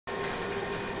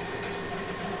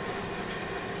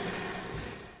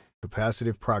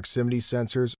Capacitive proximity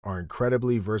sensors are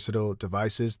incredibly versatile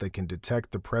devices that can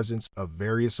detect the presence of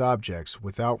various objects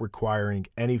without requiring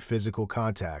any physical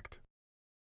contact.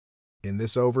 In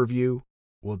this overview,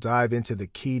 we'll dive into the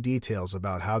key details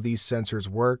about how these sensors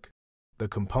work, the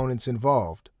components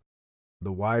involved,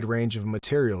 the wide range of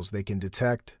materials they can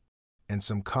detect, and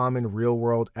some common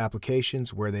real-world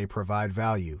applications where they provide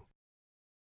value.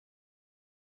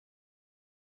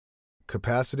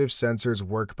 Capacitive sensors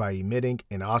work by emitting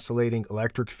an oscillating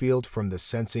electric field from the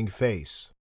sensing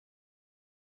face.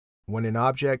 When an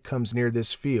object comes near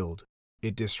this field,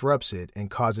 it disrupts it and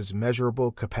causes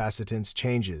measurable capacitance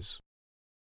changes.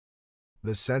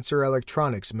 The sensor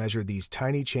electronics measure these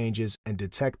tiny changes and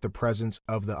detect the presence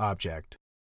of the object.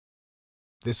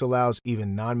 This allows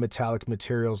even non-metallic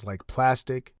materials like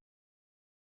plastic,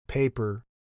 paper,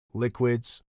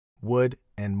 liquids, wood,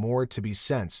 and more to be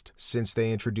sensed, since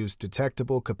they introduce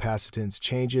detectable capacitance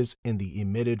changes in the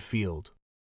emitted field.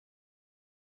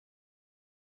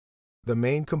 The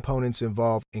main components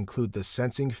involved include the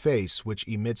sensing face, which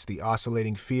emits the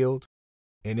oscillating field,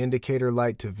 an indicator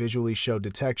light to visually show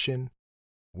detection,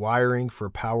 wiring for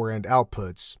power and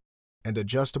outputs, and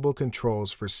adjustable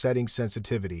controls for setting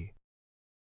sensitivity.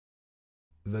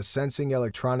 The sensing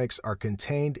electronics are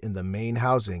contained in the main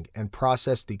housing and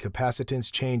process the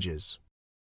capacitance changes.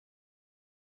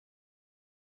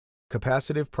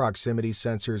 Capacitive proximity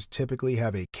sensors typically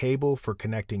have a cable for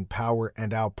connecting power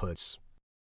and outputs.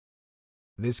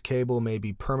 This cable may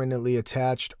be permanently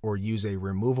attached or use a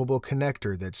removable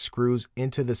connector that screws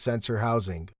into the sensor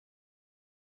housing.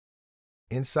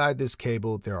 Inside this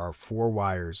cable, there are 4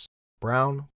 wires: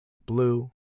 brown, blue,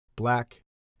 black,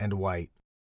 and white.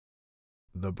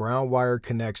 The brown wire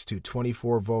connects to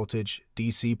 24 voltage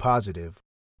DC positive,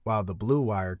 while the blue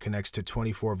wire connects to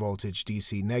 24 voltage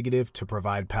DC negative to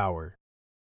provide power.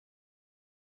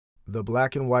 The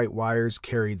black and white wires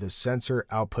carry the sensor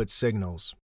output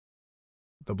signals.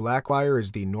 The black wire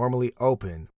is the normally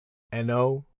open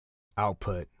NO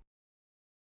output.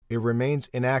 It remains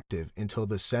inactive until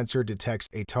the sensor detects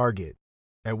a target,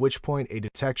 at which point a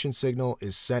detection signal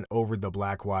is sent over the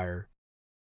black wire.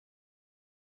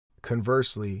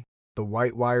 Conversely, the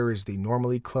white wire is the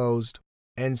normally closed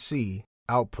NC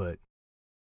output.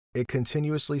 It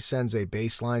continuously sends a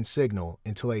baseline signal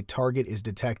until a target is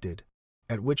detected,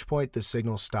 at which point the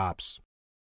signal stops.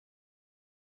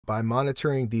 By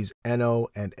monitoring these NO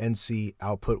and NC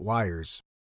output wires,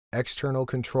 external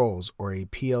controls or a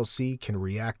PLC can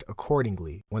react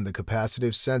accordingly when the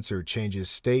capacitive sensor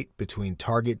changes state between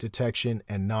target detection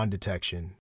and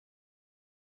non-detection.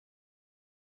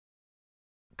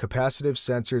 Capacitive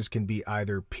sensors can be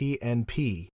either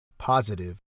PNP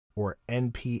positive or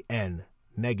NPN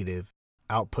negative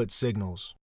output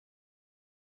signals.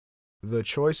 The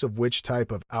choice of which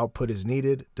type of output is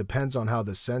needed depends on how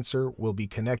the sensor will be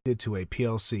connected to a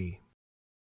PLC.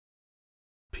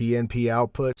 PNP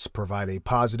outputs provide a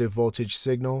positive voltage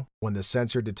signal when the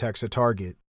sensor detects a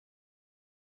target.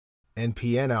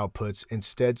 NPN outputs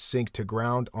instead sync to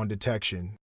ground on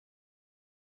detection.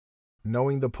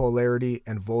 Knowing the polarity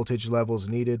and voltage levels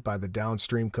needed by the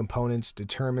downstream components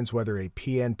determines whether a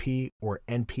PNP or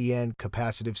NPN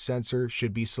capacitive sensor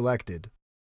should be selected.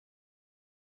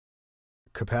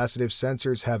 Capacitive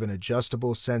sensors have an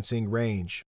adjustable sensing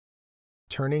range.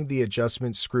 Turning the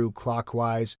adjustment screw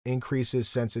clockwise increases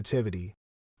sensitivity,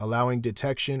 allowing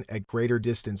detection at greater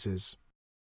distances.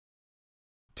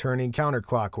 Turning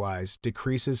counterclockwise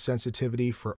decreases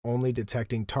sensitivity for only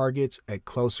detecting targets at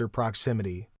closer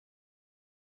proximity.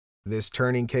 This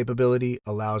turning capability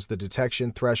allows the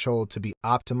detection threshold to be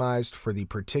optimized for the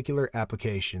particular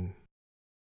application.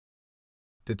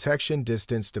 Detection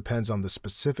distance depends on the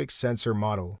specific sensor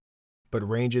model, but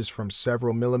ranges from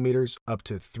several millimeters up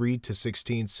to 3 to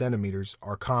 16 centimeters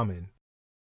are common.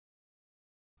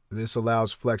 This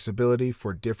allows flexibility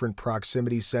for different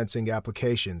proximity sensing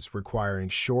applications requiring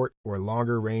short or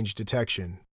longer range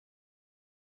detection.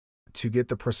 To get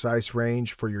the precise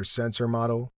range for your sensor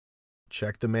model,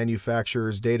 check the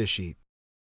manufacturer's datasheet.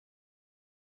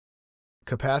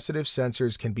 Capacitive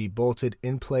sensors can be bolted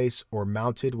in place or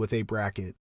mounted with a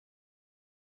bracket.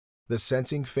 The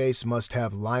sensing face must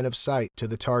have line of sight to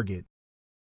the target.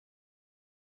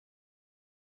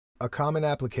 A common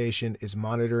application is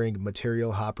monitoring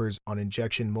material hoppers on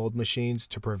injection mold machines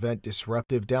to prevent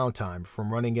disruptive downtime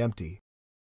from running empty.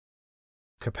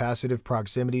 Capacitive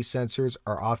proximity sensors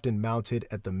are often mounted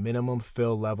at the minimum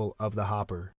fill level of the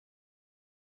hopper.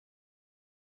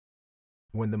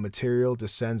 When the material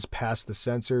descends past the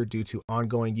sensor due to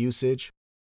ongoing usage,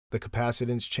 the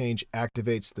capacitance change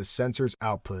activates the sensor's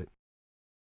output.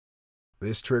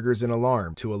 This triggers an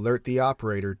alarm to alert the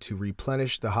operator to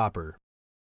replenish the hopper.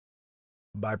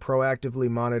 By proactively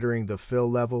monitoring the fill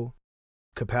level,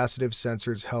 capacitive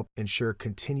sensors help ensure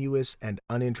continuous and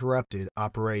uninterrupted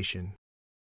operation.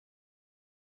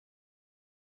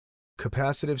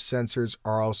 Capacitive sensors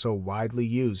are also widely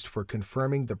used for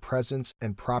confirming the presence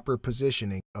and proper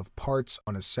positioning of parts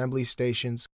on assembly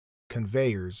stations,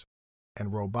 conveyors,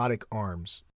 and robotic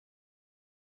arms.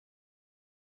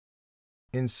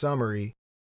 In summary,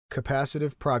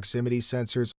 capacitive proximity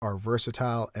sensors are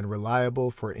versatile and reliable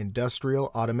for industrial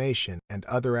automation and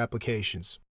other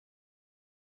applications.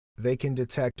 They can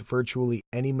detect virtually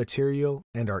any material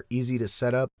and are easy to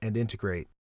set up and integrate.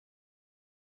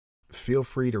 Feel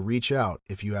free to reach out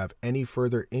if you have any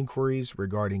further inquiries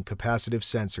regarding capacitive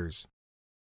sensors.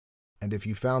 And if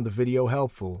you found the video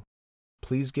helpful,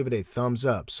 please give it a thumbs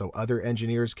up so other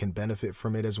engineers can benefit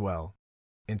from it as well.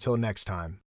 Until next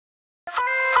time.